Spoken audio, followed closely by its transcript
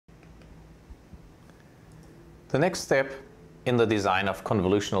The next step in the design of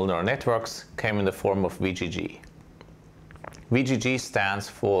convolutional neural networks came in the form of VGG. VGG stands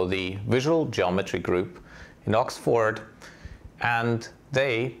for the Visual Geometry Group in Oxford, and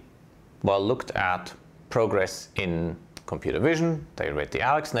they, well, looked at progress in computer vision. They read the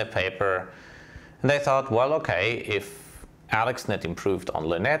AlexNet paper, and they thought, well, okay, if AlexNet improved on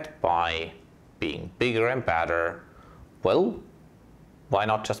LeNet by being bigger and better, well, why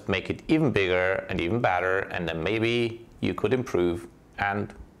not just make it even bigger and even better, and then maybe you could improve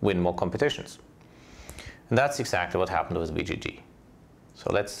and win more competitions. And that's exactly what happened with VGG. So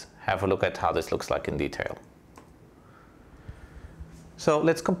let's have a look at how this looks like in detail. So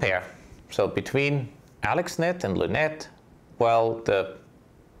let's compare. So between AlexNet and LeNet, well, the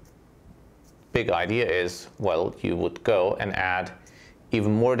big idea is, well, you would go and add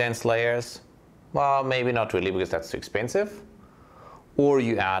even more dense layers. Well, maybe not really, because that's too expensive. Or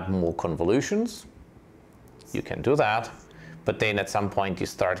you add more convolutions. You can do that. But then at some point you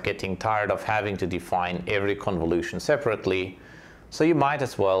start getting tired of having to define every convolution separately. So you might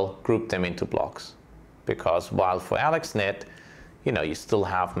as well group them into blocks. Because while for AlexNet, you still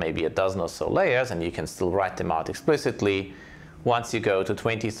have maybe a dozen or so layers and you can still write them out explicitly, once you go to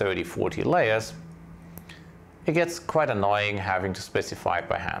 20, 30, 40 layers, it gets quite annoying having to specify it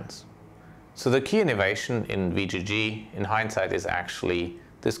by hand. So the key innovation in VGG, in hindsight, is actually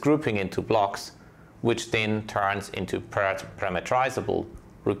this grouping into blocks, which then turns into parameterizable,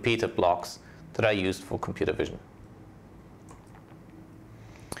 repeated blocks that are used for computer vision.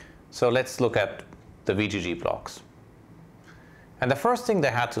 So let's look at the VGG blocks. And the first thing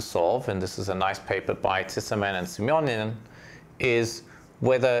they had to solve, and this is a nice paper by Zisserman and Semyonin, is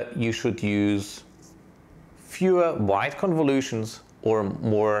whether you should use fewer wide convolutions or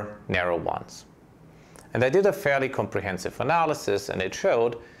more narrow ones. And they did a fairly comprehensive analysis, and it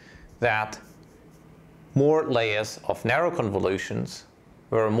showed that more layers of narrow convolutions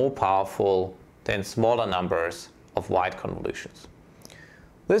were more powerful than smaller numbers of wide convolutions.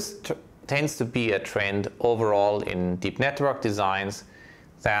 This tends to be a trend overall in deep network designs,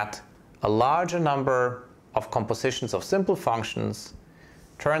 that a larger number of compositions of simple functions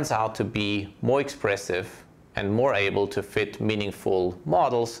turns out to be more expressive and more able to fit meaningful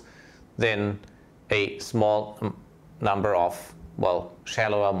models than a small number of, well,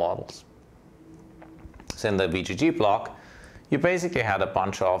 shallower models. So in the VGG block, you basically had a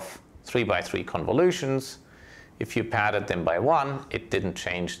bunch of 3x3 convolutions. If you padded them by 1, it didn't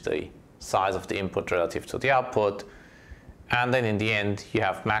change the size of the input relative to the output. And then in the end, you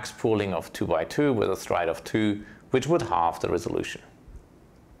have max pooling of 2x2 with a stride of 2, which would halve the resolution.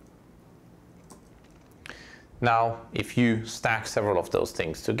 Now, if you stack several of those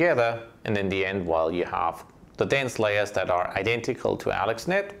things together, and in the end, well, you have the dense layers that are identical to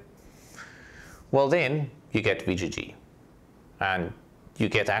AlexNet, well, then you get VGG. And you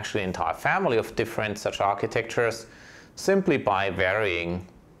get actually an entire family of different such architectures simply by varying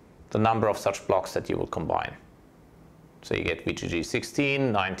the number of such blocks that you will combine. So you get VGG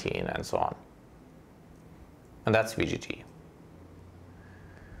 16, 19, and so on. And that's VGG.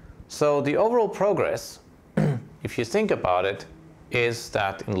 So the overall progress, if you think about it, is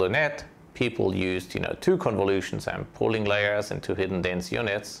that in LeNet, people used 2 convolutions and pooling layers and 2 hidden dense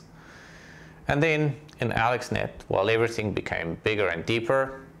units. And then in AlexNet, well, everything became bigger and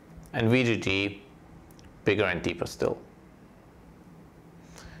deeper, and VGG bigger and deeper still.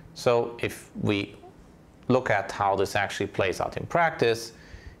 So if we look at how this actually plays out in practice,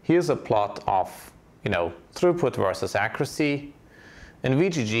 here's a plot of throughput versus accuracy. And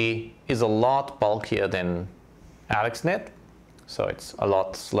VGG is a lot bulkier than AlexNet, so it's a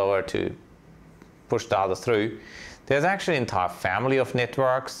lot slower to push data through. There's actually an entire family of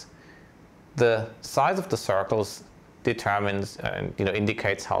networks. The size of the circles determines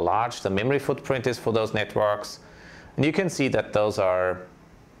indicates how large the memory footprint is for those networks. And you can see that those are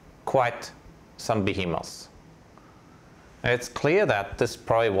quite some behemoths. And it's clear that this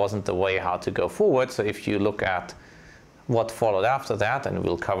probably wasn't the way how to go forward. So if you look at what followed after that, and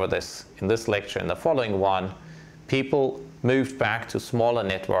we'll cover this in this lecture and the following one, people moved back to smaller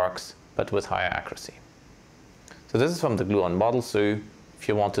networks, but with higher accuracy. So this is from the Gluon Model Zoo. If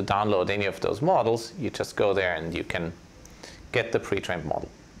you want to download any of those models, you just go there and you can get the pre-trained model.